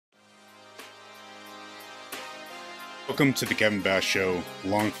Welcome to the Kevin Bass Show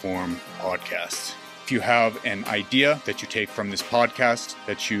long-form podcast. If you have an idea that you take from this podcast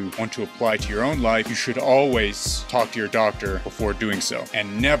that you want to apply to your own life, you should always talk to your doctor before doing so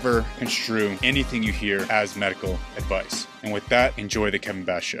and never construe anything you hear as medical advice. And with that, enjoy the Kevin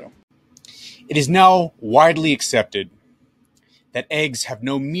Bass Show. It is now widely accepted that eggs have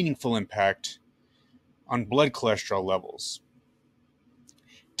no meaningful impact on blood cholesterol levels.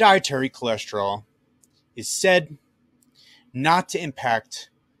 Dietary cholesterol is said not to impact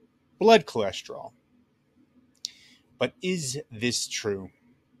blood cholesterol. But is this true?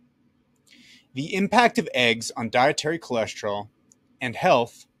 The impact of eggs on dietary cholesterol and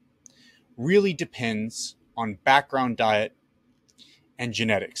health really depends on background diet and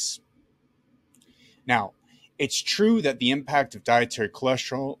genetics. Now, it's true that the impact of dietary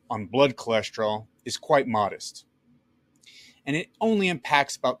cholesterol on blood cholesterol is quite modest, and it only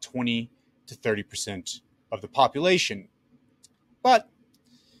impacts about 20 to 30% of the population. But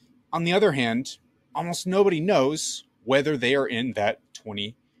on the other hand, almost nobody knows whether they are in that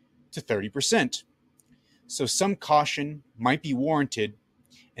 20 to 30%. So some caution might be warranted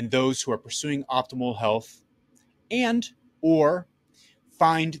in those who are pursuing optimal health and or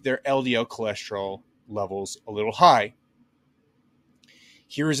find their LDL cholesterol levels a little high.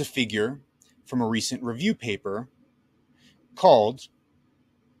 Here is a figure from a recent review paper called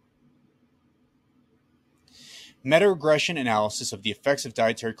Meta-regression analysis of the effects of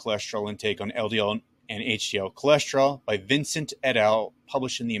dietary cholesterol intake on LDL and HDL cholesterol by Vincent et al.,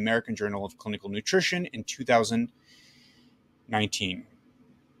 published in the American Journal of Clinical Nutrition in 2019.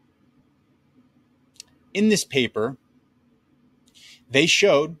 In this paper, they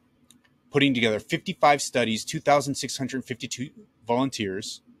showed, putting together 55 studies, 2,652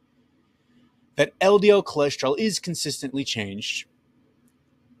 volunteers, that LDL cholesterol is consistently changed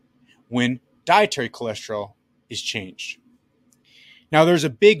when dietary cholesterol is changed. Now, there's a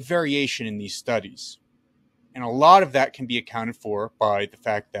big variation in these studies, and a lot of that can be accounted for by the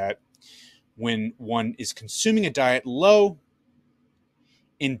fact that when one is consuming a diet low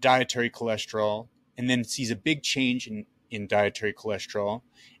in dietary cholesterol and then sees a big change in dietary cholesterol,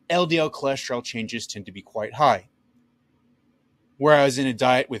 LDL cholesterol changes tend to be quite high. Whereas in a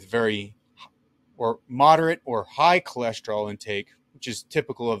diet with very or moderate or high cholesterol intake, which is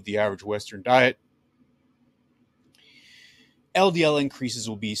typical of the average Western diet, LDL increases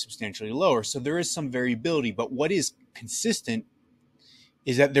will be substantially lower. So there is some variability, but what is consistent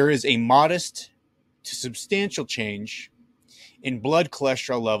is that there is a modest to substantial change in blood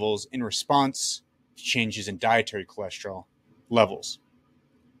cholesterol levels in response to changes in dietary cholesterol levels.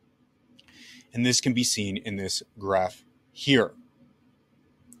 And this can be seen in this graph here.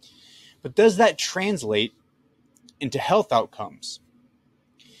 But does that translate into health outcomes?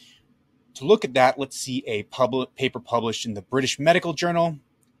 To look at that, let's see a paper published in the British Medical Journal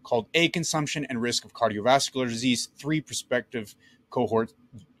called Egg Consumption and Risk of Cardiovascular Disease, 3 prospective cohort,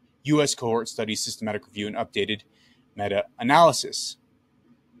 U.S. cohort studies, systematic review, and updated meta-analysis.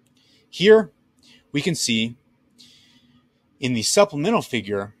 Here, we can see in the supplemental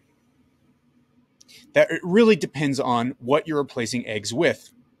figure that it really depends on what you're replacing eggs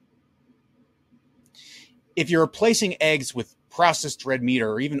with. If you're replacing eggs with processed red meat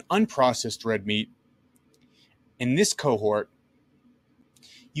or even unprocessed red meat, in this cohort,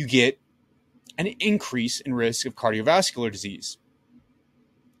 you get an increase in risk of cardiovascular disease.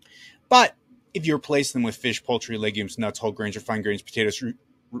 But if you replace them with fish, poultry, legumes, nuts, whole grains, refined grains, potatoes,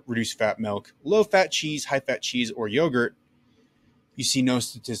 reduced fat milk, low fat cheese, high fat cheese, or yogurt, you see no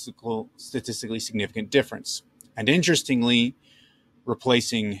statistically significant difference. And interestingly,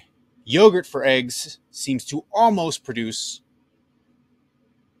 replacing yogurt for eggs seems to almost produce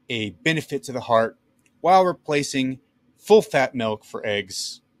a benefit to the heart, while replacing full-fat milk for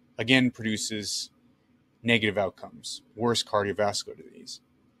eggs, again, produces negative outcomes, worse cardiovascular disease.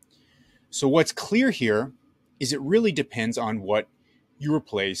 So what's clear here is it really depends on what you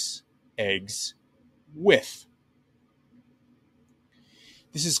replace eggs with.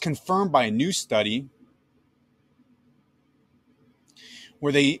 This is confirmed by a new study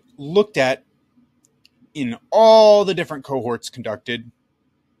where they looked at, in all the different cohorts conducted,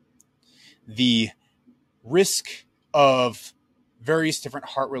 the risk of various different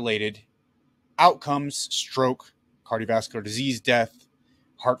heart-related outcomes: stroke, cardiovascular disease, death,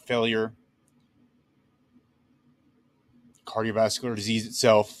 heart failure, cardiovascular disease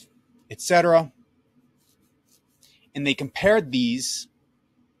itself, etc. And they compared these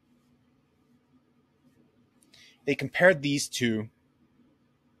to,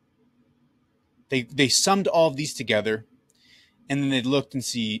 they summed all of these together And then they looked to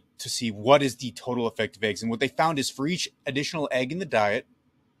see what is the total effect of eggs. And what they found is for each additional egg in the diet,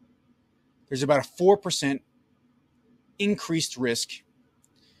 there's about a 4% increased risk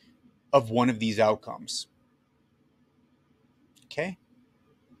of one of these outcomes. Okay?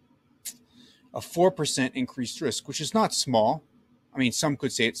 A 4% increased risk, which is not small. I mean, some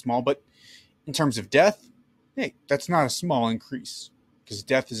could say it's small, but in terms of death, hey, that's not a small increase, because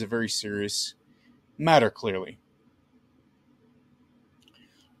death is a very serious matter, clearly.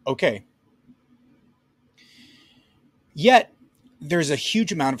 Okay. Yet, there's a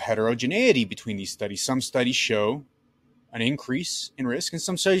huge amount of heterogeneity between these studies. Some studies show an increase in risk, and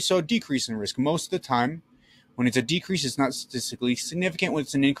some studies show a decrease in risk. Most of the time, when it's a decrease, it's not statistically significant. When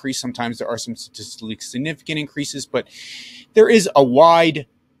it's an increase, sometimes there are some statistically significant increases, but there is a wide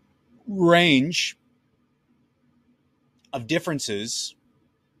range of differences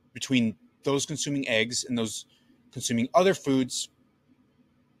between those consuming eggs and those consuming other foods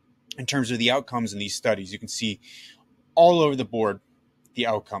in terms of the outcomes in these studies. You can see all over the board the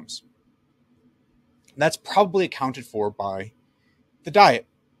outcomes. That's probably accounted for by the diet.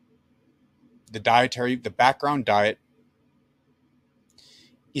 The background diet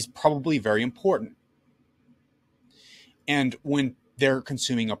is probably very important. And when they're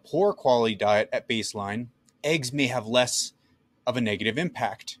consuming a poor quality diet at baseline, eggs may have less of a negative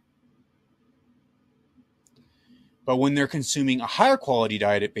impact. But when they're consuming a higher quality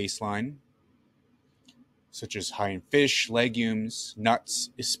diet at baseline, such as high in fish, legumes, nuts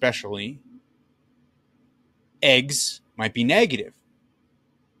especially, eggs might be negative.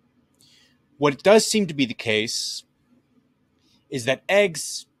 What does seem to be the case is that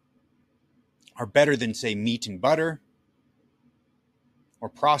eggs are better than, say, meat and butter, or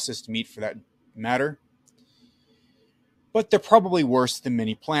processed meat for that matter, but they're probably worse than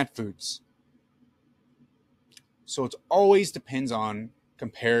many plant foods. So it always depends on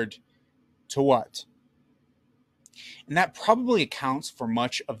compared to what. And that probably accounts for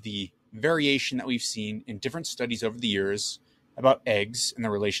much of the variation that we've seen in different studies over the years about eggs and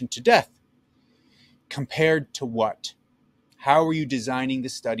their relation to death. Compared to what? How are you designing the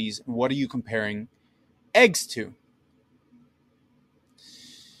studies, and what are you comparing eggs to?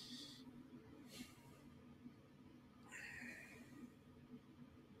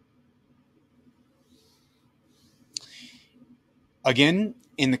 Again,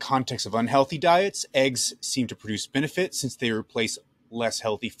 in the context of unhealthy diets, eggs seem to produce benefit since they replace less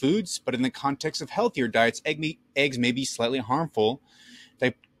healthy foods. But in the context of healthier diets, eggs may be slightly harmful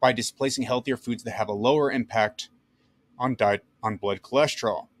by displacing healthier foods that have a lower impact on blood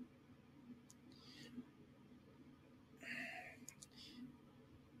cholesterol.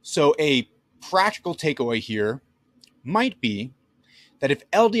 So a practical takeaway here might be that if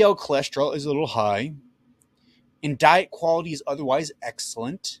LDL cholesterol is a little high and diet quality is otherwise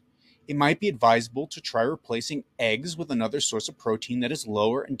excellent, it might be advisable to try replacing eggs with another source of protein that is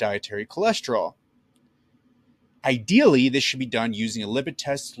lower in dietary cholesterol. Ideally, this should be done using a lipid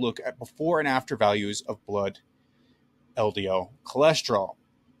test to look at before and after values of blood LDL cholesterol.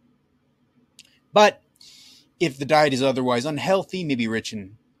 But if the diet is otherwise unhealthy, maybe rich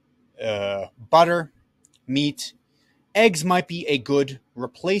in butter, meat, eggs might be a good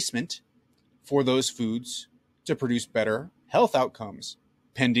replacement for those foods to produce better health outcomes,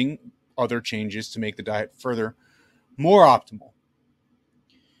 pending other changes to make the diet further more optimal.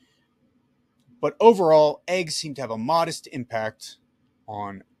 But overall, eggs seem to have a modest impact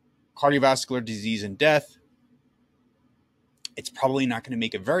on cardiovascular disease and death. It's probably not going to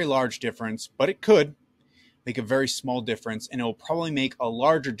make a very large difference, but it could make a very small difference, and it will probably make a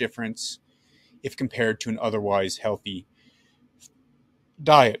larger difference if compared to an otherwise healthy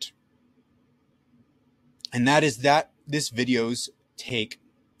diet. And that is this video's take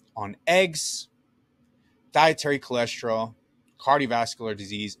on eggs, dietary cholesterol, cardiovascular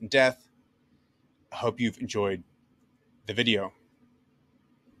disease, and death. I hope you've enjoyed the video.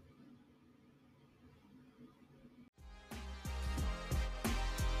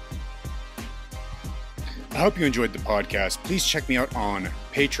 I hope you enjoyed the podcast. Please check me out on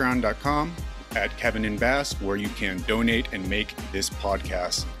patreon.com at Kevin and Bass, where you can donate and make this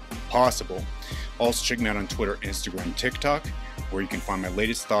podcast possible. Also check me out on Twitter, Instagram, TikTok, where you can find my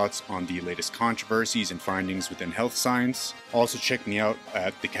latest thoughts on the latest controversies and findings within health science. Also check me out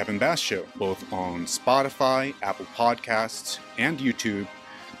at The Kevin Bass Show, both on Spotify, Apple Podcasts, and YouTube.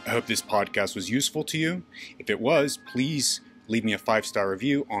 I hope this podcast was useful to you. If it was, please leave me a 5-star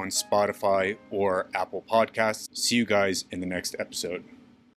review on Spotify or Apple Podcasts. See you guys in the next episode.